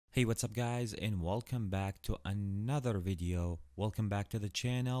Hey, what's up guys, and welcome back to another video. Welcome back to the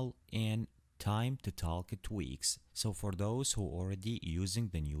channel and time to talk tweaks. So for those who already using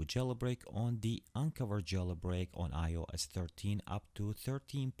the new jailbreak on the Unc0ver jailbreak on iOS 13 up to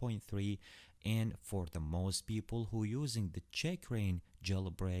 13.3, and for the most people who using the Checkra1n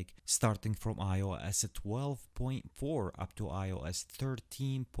jailbreak starting from iOS 12.4 up to iOS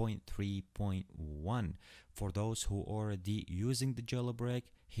 13.3.1. For those who already using the jailbreak,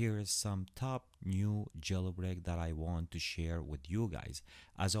 here is some top new jailbreak that I want to share with you guys.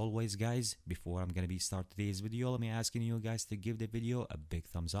 As always guys, before I'm gonna be start today's video, let me asking you guys to give the video a big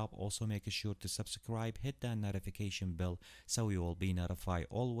thumbs up. Also make sure to subscribe, hit that notification bell so you will be notified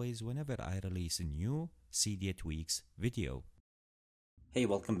always whenever I release a new Cydia tweaks video. Hey,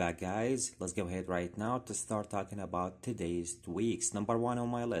 welcome back guys. Let's go ahead right now to start talking about today's tweaks. Number one on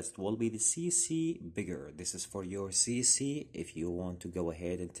my list will be the CCBigger. This is for your CC. If you want to go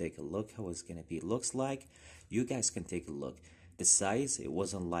ahead and take a look how it's gonna be looks like, you guys can take a look. The size, it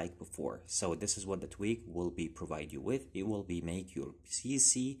wasn't like before. So this is what the tweak will be provide you with. It will be make your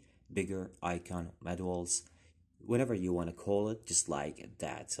CC bigger icon modules, whatever you want to call it, just like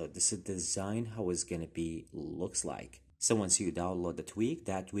that. So this is the design how it's gonna be looks like. So once you download the tweak,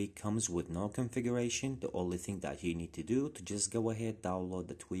 that tweak comes with no configuration. The only thing that you need to do to just go ahead, download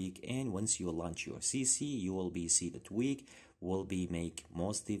the tweak, and once you launch your CC, you will be see the tweak will be make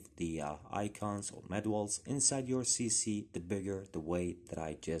most of the icons or modules inside your CC the bigger, the way that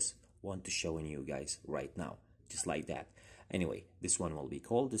I just want to showing you guys right now, just like that. Anyway, this one will be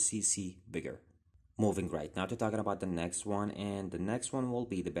called the CCBigger. Moving right now to talking about the next one, and the next one will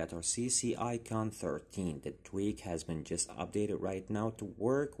be the BetterCC Icon13. The tweak has been just updated right now to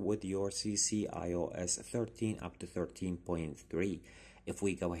work with your CC iOS 13 up to 13.3. If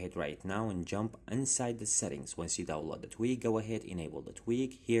we go ahead right now and jump inside the settings, once you download the tweak, go ahead, enable the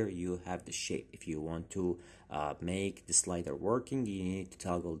tweak. Here you have the shape. If you want to make the slider working, you need to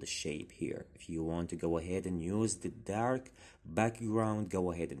toggle the shape here. If you want to go ahead and use the dark background,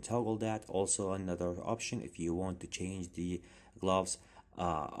 go ahead and toggle that. Also another option, if you want to change the gloves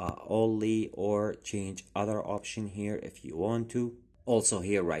only, or change other option here if you want to. Also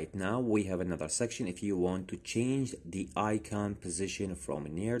here right now we have another section if you want to change the icon position from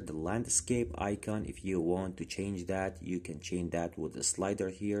near the landscape icon. If you want to change that, you can change that with the slider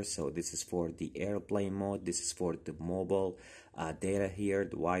here. So this is for the airplane mode, this is for the mobile data here,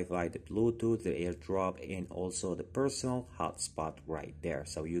 the Wi-Fi, the Bluetooth, the airdrop, and also the personal hotspot right there.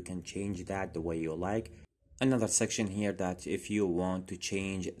 So you can change that the way you like. Another section here that if you want to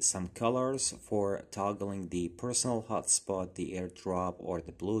change some colors for toggling the personal hotspot, the airdrop, or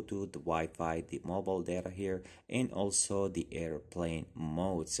the Bluetooth, the Wi-Fi, the mobile data here, and also the airplane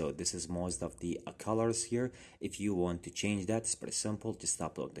mode. So this is most of the colors here. If you want to change that, it's pretty simple. Just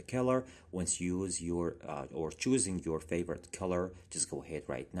upload the color. Once you use your or choosing your favorite color, just go ahead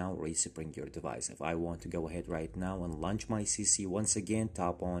right now, respring your device. If I want to go ahead right now and launch my CC once again,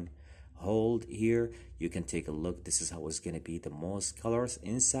 tap on hold here, you can take a look. This is how it's going to be the most colors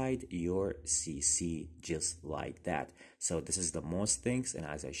inside your CC, just like that. So this is the most things, and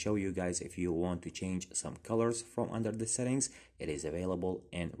as I show you guys, if you want to change some colors from under the settings, it is available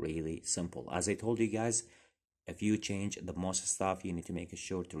and really simple. As I told you guys, if you change the most stuff, you need to make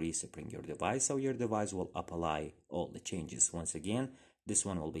sure to respring your device so your device will apply all the changes. Once again, this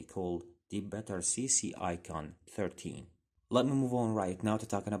one will be called the BetterCC Icon13. Let me move on right now to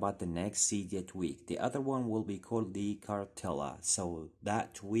talking about the next Cydia tweak. The other one will be called the Cartella. So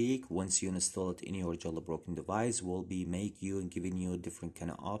that tweak, once you install it in your jailbroken device, will be make you and giving you different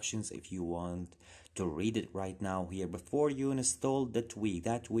kind of options. If you want to read it right now here before you install the tweak,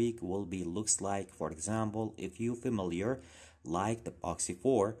 that tweak will be looks like, for example, if you familiar like the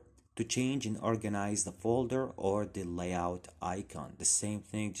Unc0ver, to change and organize the folder or the layout icon. The same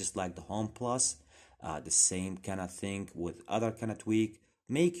thing, just like the Home Plus. The same kind of thing with other kind of tweak,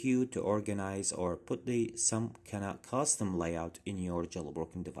 make you to organize or put the some kind of custom layout in your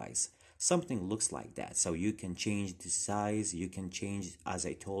jailbroken device. Something looks like that. So you can change the size, you can change, as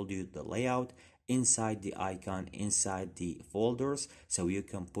I told you, the layout inside the icon, inside the folders. So you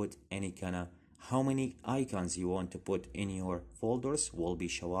can put any kind of how many icons you want to put in your folders will be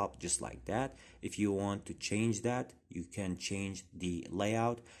show up just like that. If you want to change that, you can change the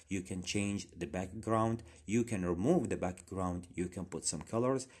layout, you can change the background, you can remove the background, you can put some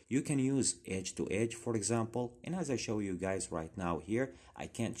colors, you can use edge to edge, for example. And as I show you guys right now here, I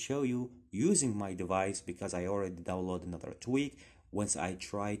can't show you using my device because I already downloaded another tweak. Once I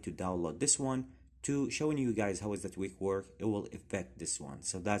try to download this one to showing you guys how is the tweak work, it will affect this one.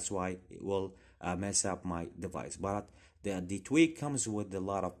 So that's why it will mess up my device. But The tweak comes with a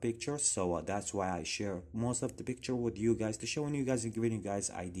lot of pictures, so that's why I share most of the picture with you guys, to showing you guys and giving you guys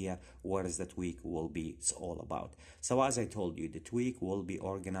idea what is the tweak will be it's all about. So as I told you, the tweak will be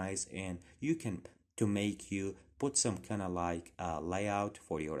organized, and you can to make you put some kind of like layout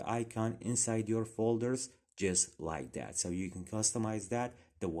for your icon inside your folders, just like that. So you can customize that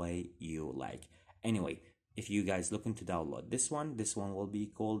the way you like. Anyway, if you guys looking to download this one will be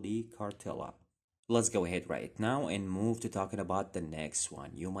called the Cartella. Let's go ahead right now and move to talking about the next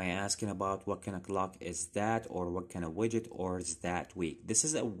one. You might asking about what kind of clock is that, or what kind of widget, or is that tweak. This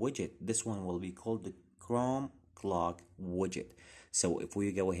is a widget. This one will be called the ChromaClock Widget. So if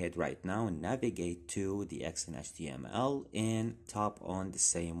we go ahead right now and navigate to the XN and tap on the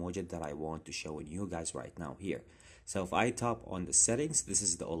same widget that I want to show you guys right now here. So if I tap on the settings, this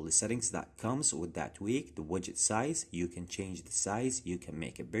is the only settings that comes with that tweak. The widget size, you can change the size, you can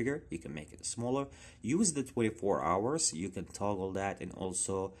make it bigger, you can make it smaller. Use the 24 hours, you can toggle that, and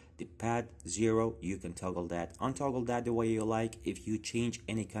also the pad 0, you can toggle that, untoggle that the way you like. If you change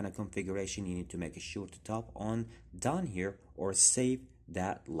any kind of configuration, you need to make sure to tap on done here or save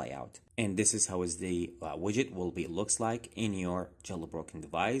that layout. And this is how is the widget will be looks like in your jailbroken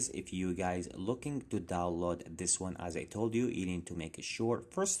device. If you guys looking to download this one, as I told you, you need to make sure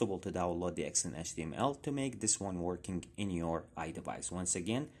first of all to download the XN to make this one working in your iDevice. Once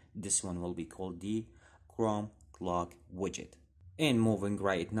again, this one will be called the ChromaClock Widget. And moving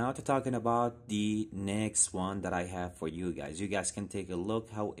right now to talking about the next one that I have for you guys. You guys can take a look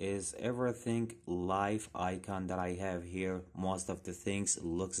how is everything live icon that I have here. Most of the things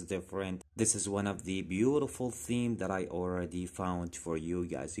looks different. This is one of the beautiful theme that I already found for you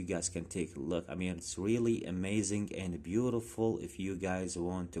guys. You guys can take a look. I mean, it's really amazing and beautiful if you guys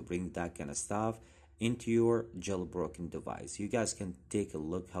want to bring that kind of stuff into your jailbroken device. You guys can take a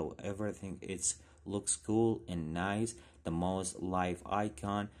look how everything looks cool and nice. The most live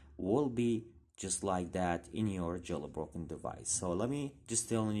icon will be just like that in your jailbroken device. So let me just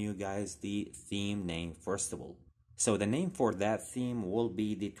tell you guys the theme name first of all. So the name for that theme will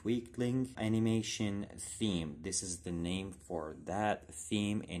be the Twinkling animation theme. This is the name for that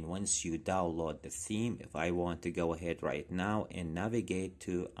theme, and once you download the theme, if I want to go ahead right now and navigate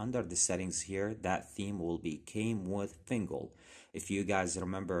to under the settings here, that theme will be came with Fingal. If you guys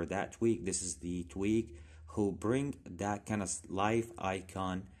remember that tweak, this is the tweak who bring that kind of live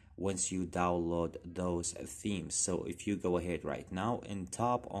icon once you download those themes. So if you go ahead right now and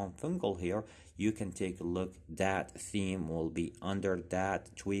tap on Fingal here, you can take a look. That theme will be under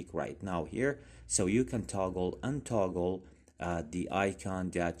that tweak right now here. So you can toggle, untoggle the icon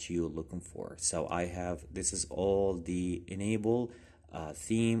that you're looking for. So I have, this is all the enable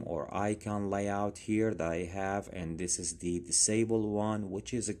theme or icon layout here that I have, and this is the disable one,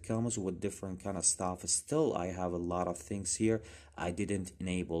 which is it comes with different kind of stuff. Still I have a lot of things here I didn't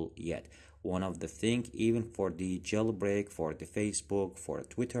enable yet. One of the thing, even for the jailbreak, for the Facebook, for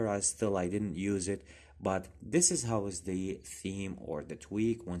Twitter, I didn't use it. But this is how is the theme or the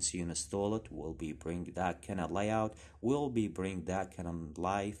tweak. Once you install it, will be bring that kind of layout, will be bring that kind of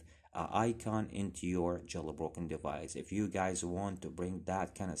live icon into your jailbroken device. If you guys want to bring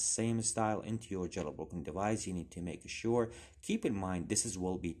that kind of same style into your jailbroken device, you need to make sure, keep in mind, this is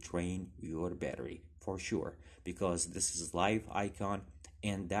will be drain your battery for sure, because this is live icon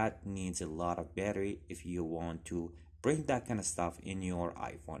and that needs a lot of battery if you want to bring that kind of stuff in your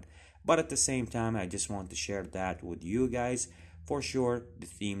iPhone. But at the same time, I just want to share that with you guys. For sure, the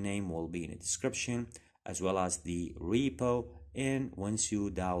theme name will be in the description, as well as the repo. And once you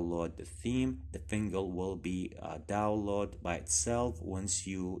download the theme, the Fingal will be download by itself once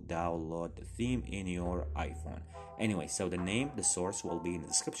you download the theme in your iPhone. Anyway, so the name, the source will be in the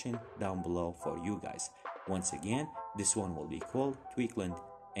description down below for you guys. Once again, this one will be called Twinkling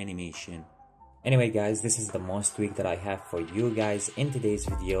Animation. Anyway guys, this is the most tweak that I have for you guys in today's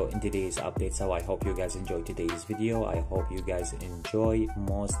video, in today's update. So I hope you guys enjoyed today's video. I hope you guys enjoy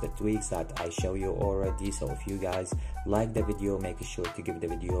most the tweaks that I show you already. So if you guys like the video, make sure to give the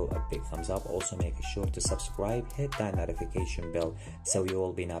video a big thumbs up. Also make sure to subscribe, hit that notification bell so you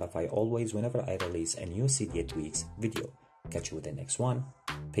will be notified always whenever I release a new Cydia tweaks video. Catch you with the next one.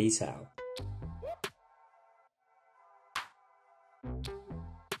 Peace out.